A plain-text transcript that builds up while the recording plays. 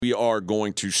We are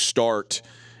going to start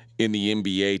in the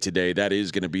NBA today. That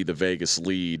is going to be the Vegas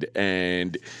lead.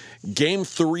 And game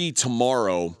 3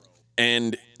 tomorrow.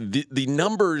 And the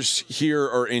numbers here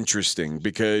are interesting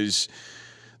because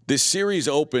this series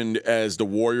opened as the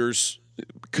Warriors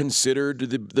considered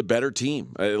the better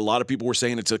team. A lot of people were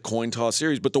saying it's a coin toss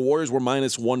series, but the Warriors were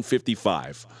minus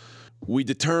 155. We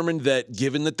determined that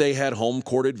given that they had home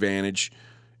court advantage,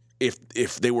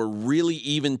 if they were really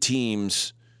even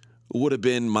teams, would have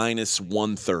been minus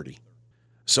 130.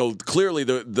 So clearly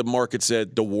the market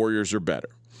said the Warriors are better.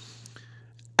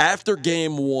 After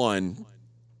game 1,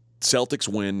 Celtics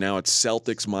win. Now it's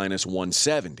Celtics minus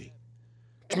 170.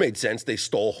 Which made sense. They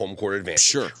stole home court advantage.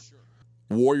 Sure.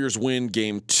 Warriors win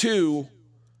game 2.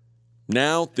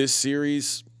 Now this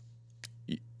series,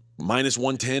 minus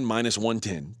 110, minus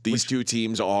 110. These two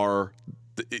teams are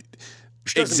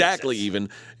exactly even.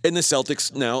 And the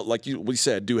Celtics now, like we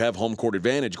said, do have home court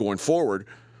advantage going forward.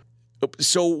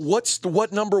 So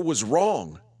what number was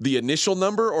wrong? The initial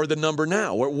number or the number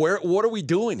now? What are we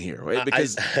doing here? Right?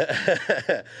 Because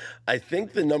I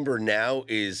think the number now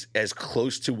is as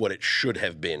close to what it should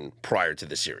have been prior to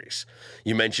the series.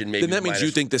 You mentioned maybe. Then that means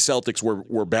you think the Celtics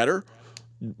were better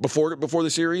before the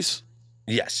series?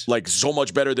 Yes. Like so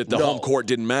much better that the home court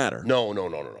didn't matter? No.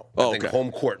 I think okay.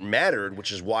 home court mattered,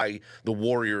 which is why the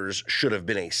Warriors should have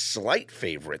been a slight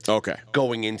favorite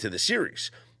going into the series.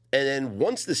 And then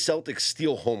once the Celtics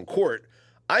steal home court,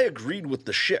 I agreed with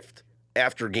the shift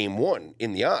after game 1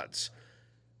 in the odds.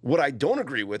 What I don't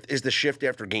agree with is the shift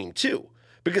after game 2.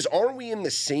 Because aren't we in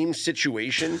the same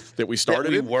situation that we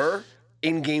started that we were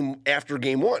after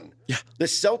game 1? Yeah. The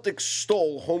Celtics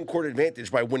stole home court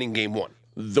advantage by winning game 1.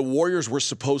 The Warriors were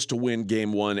supposed to win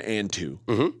game 1 and 2.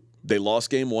 Mm-hmm. They lost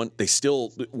game 1. They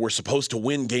still were supposed to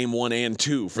win game 1 and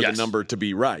 2 for the number to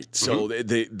be right. So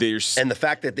there's and the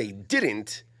fact that they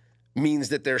didn't means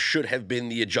that there should have been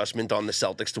the adjustment on the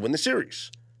Celtics to win the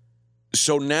series.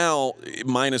 So now,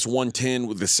 minus 110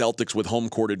 with the Celtics with home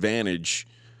court advantage,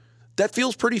 that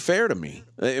feels pretty fair to me.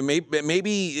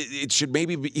 Maybe it should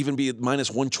even be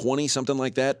minus 120, something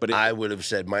like that. But I would have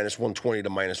said minus 120 to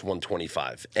minus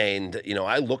 125. And,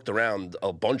 I looked around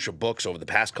a bunch of books over the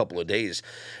past couple of days,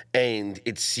 and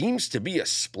it seems to be a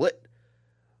split.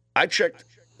 I checked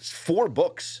 4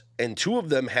 books, and 2 of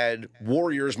them had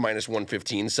Warriors minus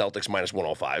 115, Celtics minus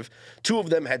 105. 2 of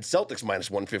them had Celtics minus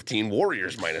 115,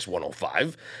 Warriors minus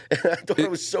 105. And I thought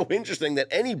it was so interesting that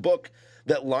any book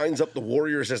that lines up the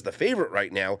Warriors as the favorite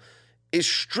right now is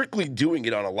strictly doing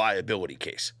it on a liability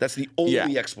case. That's the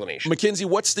only explanation. McKenzie,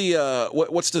 what's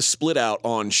the split out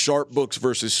on sharp books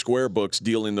versus square books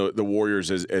dealing the Warriors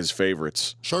as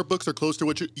favorites? Sharp books are close to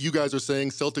what you guys are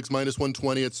saying. Celtics minus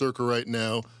 120 at Circa right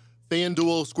now.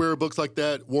 FanDuel, square books like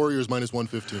that, Warriors minus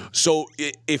 115. So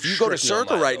if you go to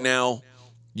Circa right now,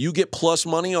 you get plus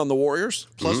money on the Warriors?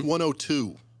 Plus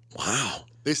 102. Wow.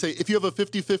 They say if you have a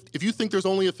 50-50, if you think there's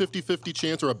only a 50-50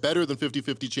 chance or a better than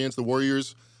 50-50 chance the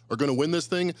Warriors are going to win this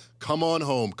thing, come on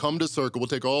home. Come to Circa. We'll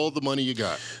take all the money you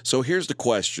got. So here's the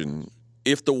question.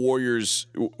 If the Warriors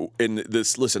the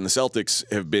Celtics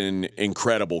have been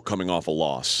incredible coming off a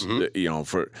loss.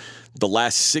 For the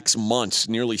last 6 months,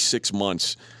 nearly 6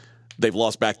 months, they've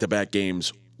lost back-to-back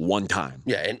games 1 time.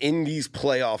 Yeah, and in these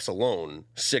playoffs alone,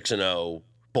 6-0,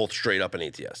 both straight up in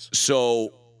ATS.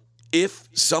 So if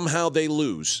somehow they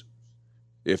lose,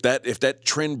 if that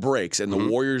trend breaks and the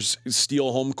Warriors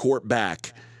steal home court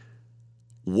back,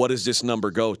 what does this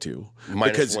number go to?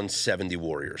 Minus 170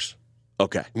 Warriors.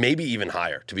 Okay. Maybe even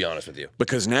higher, to be honest with you.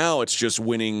 Because now it's just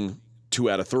winning 2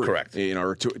 out of 3. Correct.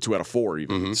 Or 2 out of 4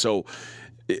 even. So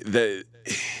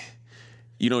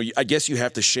I guess you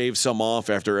have to shave some off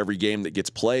after every game that gets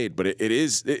played, but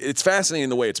it's fascinating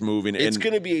the way it's moving. It's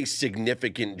going to be a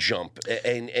significant jump.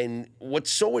 And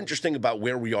what's so interesting about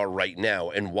where we are right now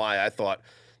and why I thought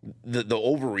the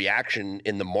overreaction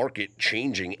in the market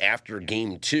changing after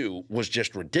game 2 was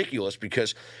just ridiculous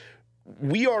because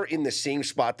we are in the same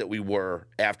spot that we were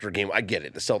after game. I get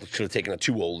it. The Celtics should have taken a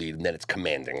 2-0 lead, and then it's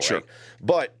commanding, right? Sure.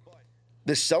 But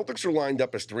the Celtics are lined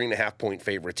up as 3.5-point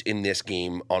favorites in this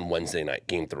game on Wednesday night,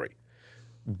 game 3.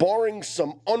 Barring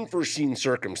some unforeseen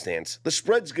circumstance, the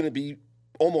spread's going to be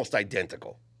almost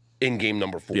identical in game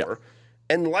number 4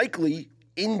 and likely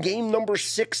in game number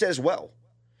 6 as well.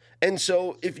 And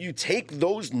so if you take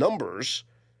those numbers,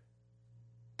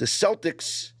 the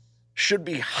Celtics should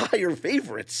be higher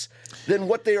favorites than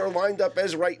what they are lined up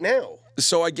as right now.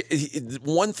 So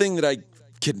one thing that I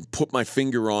can put my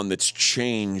finger on that's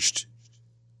changed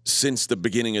since the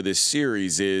beginning of this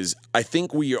series is I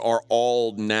think we are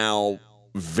all now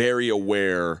very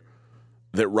aware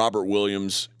that Robert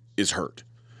Williams is hurt.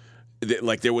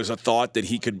 like there was a thought that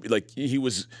he could, like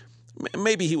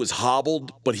maybe he was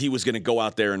hobbled, but he was going to go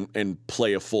out there and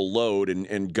play a full load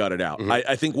and gut it out. Mm-hmm.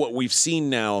 I think what we've seen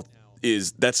now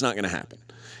is that's not going to happen.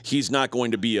 He's not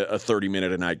going to be a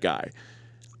 30-minute-a-night guy.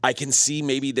 I can see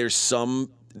maybe there's some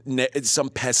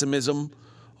pessimism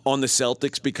on the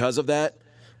Celtics because of that.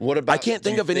 What about? I can't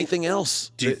think of anything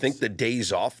else. Do you think the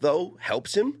days off though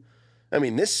helps him? I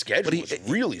mean, this schedule was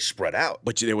really spread out.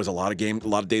 But there was a lot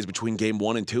of days between game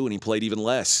 1 and 2, and he played even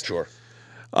less. Sure.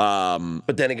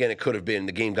 But then again, it could have been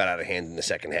the game got out of hand in the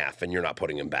second half, and you're not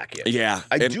putting him back yet. Yeah,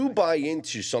 I do buy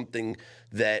into something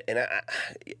that, and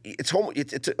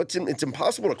it's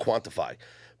impossible to quantify,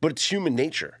 but it's human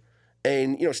nature.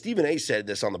 And Stephen A. said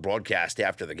this on the broadcast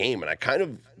after the game, and I kind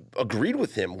of agreed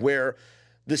with him. Where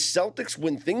the Celtics,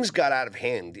 when things got out of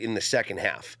hand in the second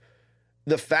half,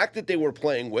 the fact that they were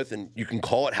playing with, and you can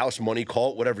call it house money,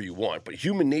 call it whatever you want, but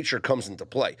human nature comes into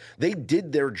play. They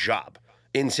did their job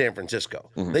in San Francisco.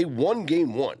 Mm-hmm. They won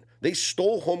game 1. They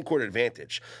stole home court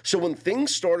advantage. So when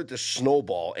things started to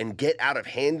snowball and get out of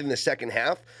hand in the second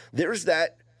half, there's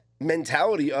that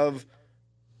mentality of,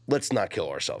 let's not kill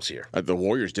ourselves here. The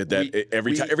Warriors did that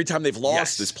every time they've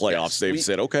lost this playoffs. They've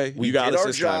said, "Okay, you got us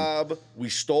this time." We did our job. We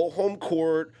stole home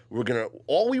court.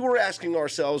 All we were asking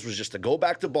ourselves was just to go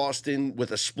back to Boston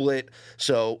with a split.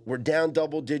 So we're down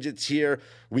double digits here.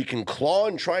 We can claw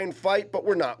and try and fight, but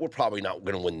we're not. We're probably not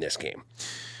going to win this game.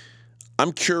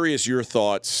 I'm curious your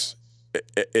thoughts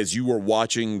as you were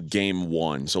watching Game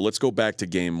 1. So let's go back to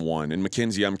Game 1, and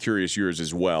Mackenzie, I'm curious yours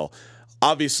as well.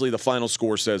 Obviously, the final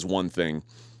score says one thing.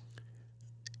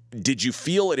 Did you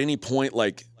feel at any point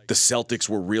like the Celtics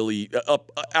were really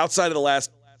up outside of the last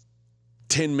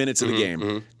 10 minutes of the game?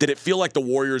 Mm-hmm. Did it feel like the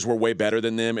Warriors were way better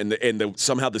than them and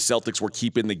somehow the Celtics were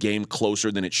keeping the game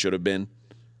closer than it should have been?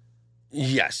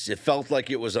 Yes, it felt like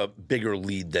it was a bigger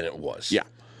lead than it was. Yeah.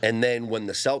 And then when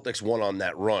the Celtics won on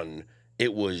that run,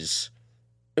 it was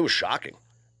shocking.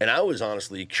 And I was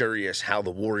honestly curious how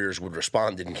the Warriors would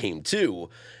respond in Game 2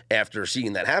 after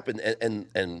seeing that happen.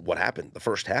 And what happened? The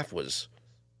first half was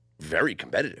very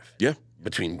competitive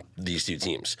between these two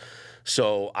teams.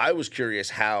 So I was curious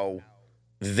how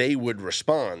they would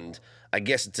respond. I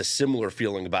guess it's a similar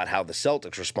feeling about how the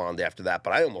Celtics respond after that,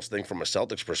 but I almost think from a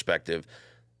Celtics perspective,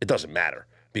 it doesn't matter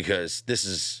because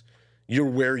you're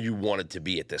where you wanted to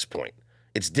be at this point.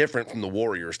 It's different from the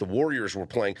Warriors. The Warriors were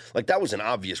playing, like that was an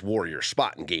obvious Warriors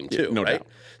spot in Game 2, no right? doubt.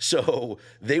 So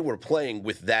they were playing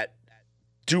with that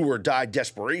do or die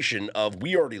desperation of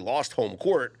we already lost home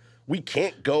court. We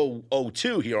can't go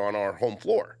 0-2 here on our home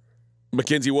floor.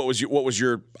 Mackenzie, what was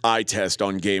your eye test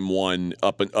on Game 1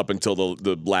 up until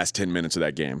the last 10 minutes of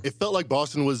that game? It felt like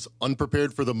Boston was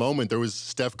unprepared for the moment. There was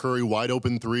Steph Curry wide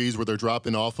open threes where they're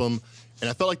dropping off them, and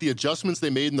I felt like the adjustments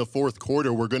they made in the fourth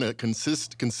quarter were going to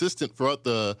consistent throughout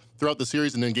the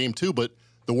series and in Game 2. But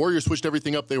the Warriors switched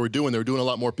everything up they were doing. They were doing a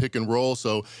lot more pick and roll.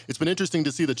 So it's been interesting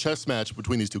to see the chess match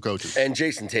between these two coaches. And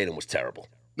Jason Tatum was terrible.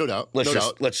 No doubt.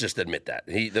 Let's just admit that.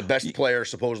 The best player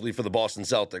supposedly for the Boston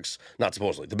Celtics, not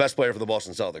supposedly, the best player for the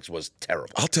Boston Celtics was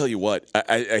terrible. I'll tell you what,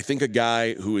 I think a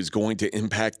guy who is going to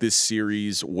impact this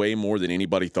series way more than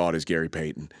anybody thought is Gary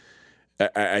Payton.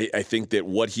 I think that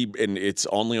and it's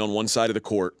only on one side of the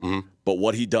court, but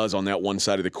what he does on that one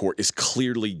side of the court is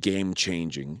clearly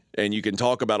game-changing. And you can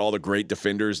talk about all the great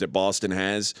defenders that Boston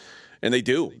has, and they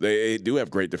do. They do have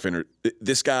great defenders.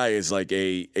 This guy is like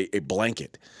a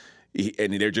blanket.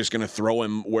 And they're just going to throw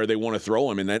him where they want to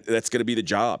throw him, and that's going to be the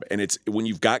job. And it's when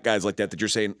you've got guys like that you're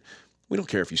saying, we don't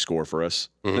care if you score for us.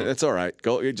 Mm-hmm. That's all right.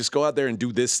 Just go out there and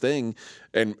do this thing,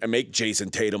 and make Jason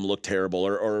Tatum look terrible,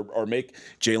 or make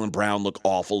Jaylen Brown look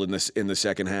awful in the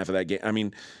second half of that game. I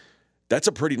mean, that's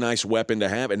a pretty nice weapon to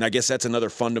have, and I guess that's another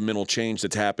fundamental change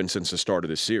that's happened since the start of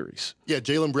this series. Yeah,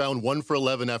 Jaylen Brown 1 for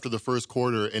 11 after the first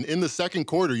quarter, and in the second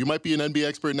quarter, you might be an NBA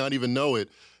expert and not even know it.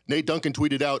 Nate Duncan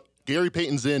tweeted out, Gary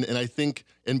Payton's in, and I think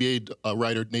NBA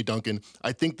writer Nate Duncan,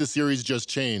 I think the series just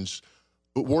changed.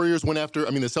 But the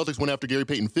Celtics went after Gary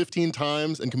Payton 15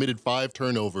 times and committed 5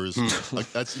 turnovers.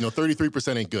 Like that's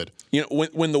 33% ain't good.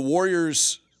 When the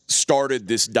Warriors started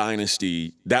this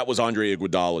dynasty, that was Andre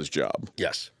Iguodala's job.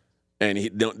 Yes. And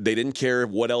they didn't care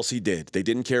what else he did. They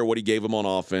didn't care what he gave them on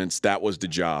offense. That was the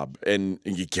job. And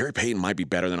Gary Payton might be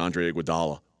better than Andre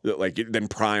Iguodala. Than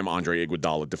prime Andre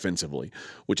Iguodala defensively,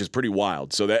 which is pretty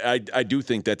wild. So that I do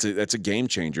think that's a game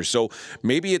changer. So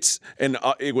maybe it's and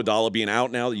Iguodala being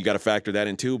out now, you got to factor that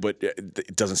in too. But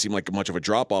it doesn't seem like much of a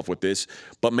drop off with this.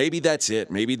 But maybe that's it.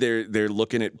 Maybe they're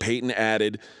looking at Peyton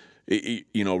added.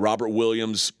 Robert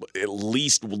Williams at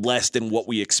least less than what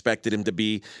we expected him to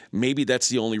be. Maybe that's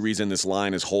the only reason this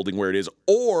line is holding where it is,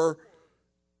 or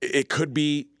it could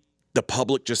be the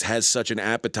public just has such an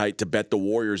appetite to bet the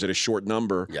Warriors at a short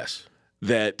number. Yes.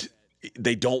 That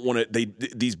they don't want to.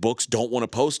 These books don't want to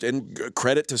post. And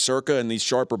credit to Circa and these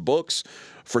sharper books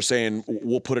for saying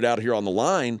we'll put it out here on the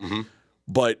line. Mm-hmm.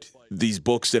 But these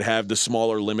books that have the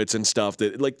smaller limits and stuff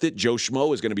that Joe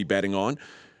Schmo is going to be betting on,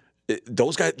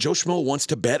 those guys. Joe Schmo wants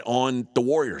to bet on the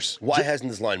Warriors. Why hasn't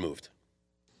this line moved?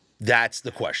 That's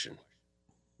the question.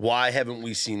 Why haven't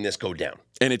we seen this go down?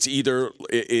 And it's either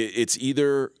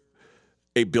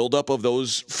a buildup of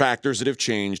those factors that have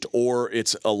changed, or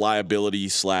it's a liability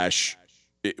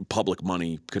 / public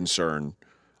money concern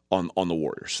on the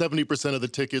Warriors. 70% of the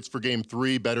tickets for Game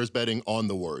 3, bettors betting on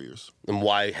the Warriors. And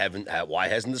why hasn't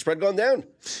the spread gone down?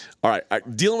 All right,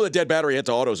 dealing with a dead battery, head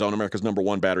to AutoZone, America's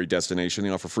 #1 battery destination. They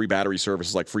offer free battery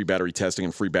services like free battery testing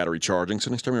and free battery charging.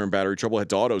 So next time you're in battery trouble, head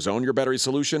to AutoZone, your battery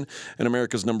solution, and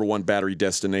America's #1 battery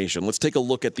destination. Let's take a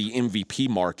look at the MVP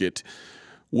market,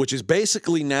 which is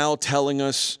basically now telling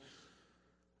us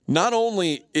not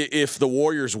only if the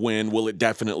Warriors win, will it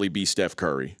definitely be Steph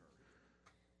Curry.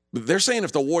 They're saying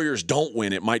if the Warriors don't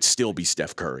win, it might still be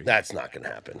Steph Curry. That's not going to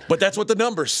happen. But that's what the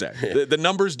numbers say. The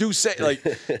numbers do say, like,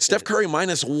 Steph Curry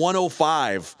minus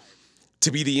 105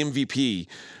 to be the MVP.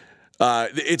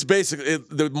 It's basically,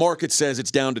 the market says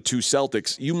it's down to 2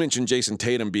 Celtics. You mentioned Jason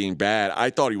Tatum being bad.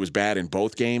 I thought he was bad in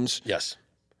both games. Yes.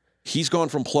 He's gone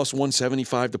from plus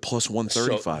 175 to plus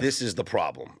 135. So this is the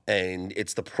problem. And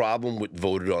it's the problem with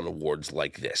voted on awards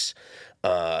like this.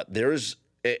 There's,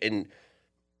 in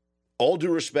all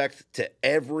due respect to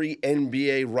every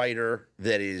NBA writer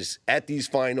that is at these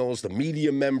finals, the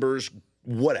media members,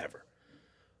 whatever,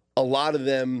 a lot of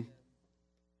them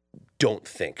don't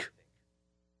think.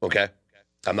 Okay?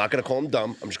 I'm not going to call them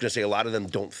dumb. I'm just going to say a lot of them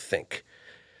don't think.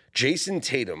 Jason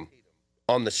Tatum,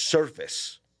 on the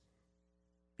surface,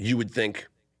 you would think,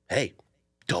 hey,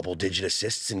 double-digit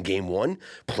assists in Game 1,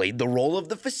 played the role of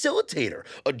the facilitator,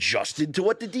 adjusted to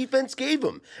what the defense gave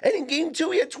him. And in Game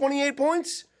 2, he had 28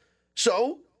 points.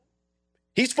 So,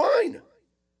 he's fine.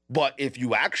 But if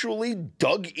you actually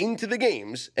dug into the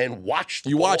games and watched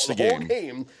the whole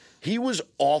game, he was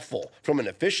awful. From an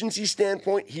efficiency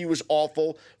standpoint, he was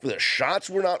awful. The shots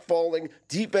were not falling.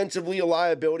 Defensively, a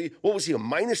liability. What was he, a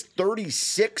minus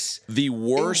 36 the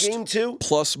worst in Game 2?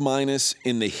 Plus minus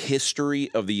in the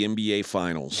history of the NBA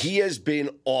Finals. He has been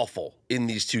awful in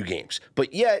these 2 games.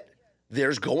 But yet,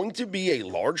 there's going to be a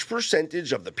large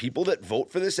percentage of the people that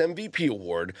vote for this MVP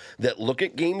award that look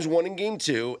at Games 1 and Game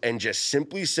 2 and just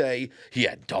simply say, he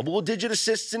had double-digit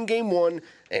assists in Game 1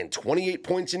 and 28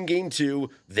 points in Game 2.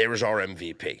 There's our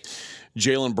MVP.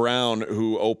 Jaylen Brown,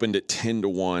 who opened at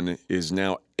 10-1, is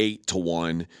now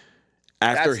 8-1.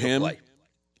 After him,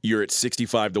 you're at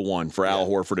 65-1 for Al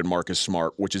Horford and Marcus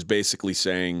Smart, which is basically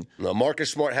saying... No,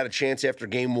 Marcus Smart had a chance after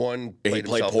Game 1. He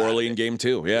played poorly in Game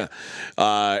 2, yeah.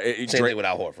 Same thing with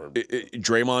Al Horford.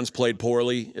 Draymond's played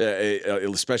poorly,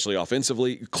 especially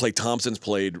offensively. Klay Thompson's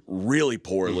played really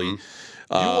poorly.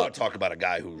 Mm-hmm. You want to talk about a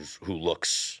guy who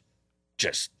looks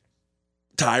just...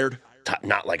 tired?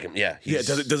 Not like him, yeah.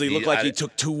 Does he look like he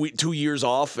took 2 years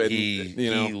off? And,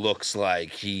 he looks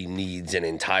like he needs an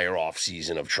entire off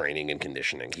season of training and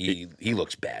conditioning. He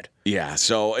looks bad. Yeah.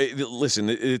 So listen,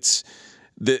 it's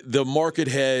the market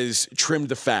has trimmed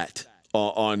the fat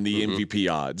on the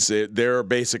MVP odds. There are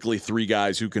basically 3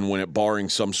 guys who can win it, barring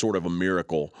some sort of a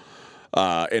miracle,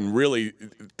 and really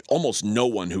almost no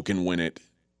one who can win it.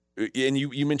 And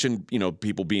you mentioned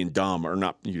people being dumb, or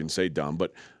not. You didn't say dumb,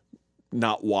 but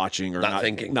not watching or not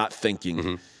thinking.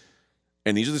 Mm-hmm.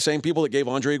 And these are the same people that gave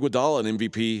Andre Iguodala an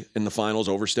MVP in the finals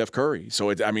over Steph Curry. So,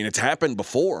 it's happened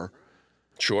before.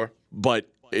 Sure. But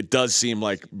it does seem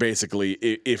like basically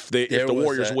if the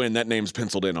Warriors win, that name's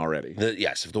penciled in already.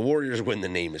 Yes, if the Warriors win, the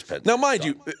name is penciled. Now, mind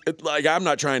you, I'm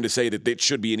not trying to say that it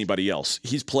should be anybody else.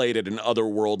 He's played at an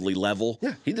otherworldly level.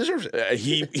 Yeah, he deserves it.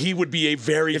 He would be a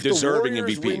very deserving MVP.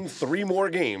 If the Warriors win 3 more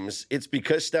games, it's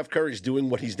because Steph Curry's doing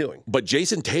what he's doing. But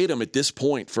Jason Tatum, at this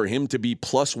point, for him to be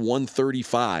plus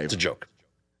 135, it's a joke.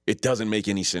 It doesn't make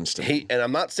any sense to me. And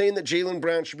I'm not saying that Jaylen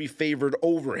Brown should be favored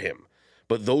over him,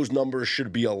 but those numbers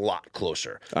should be a lot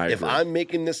closer. If I'm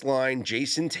making this line,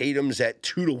 Jason Tatum's at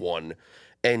 2-1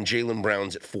 and Jaylen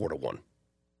Brown's at 4-1.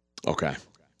 Okay.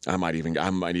 I might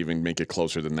even make it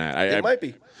closer than that. It might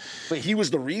be. But he was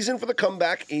the reason for the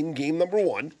comeback in game number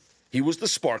 1. He was the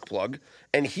spark plug,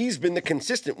 and he's been the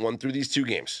consistent one through these 2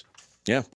 games. Yeah.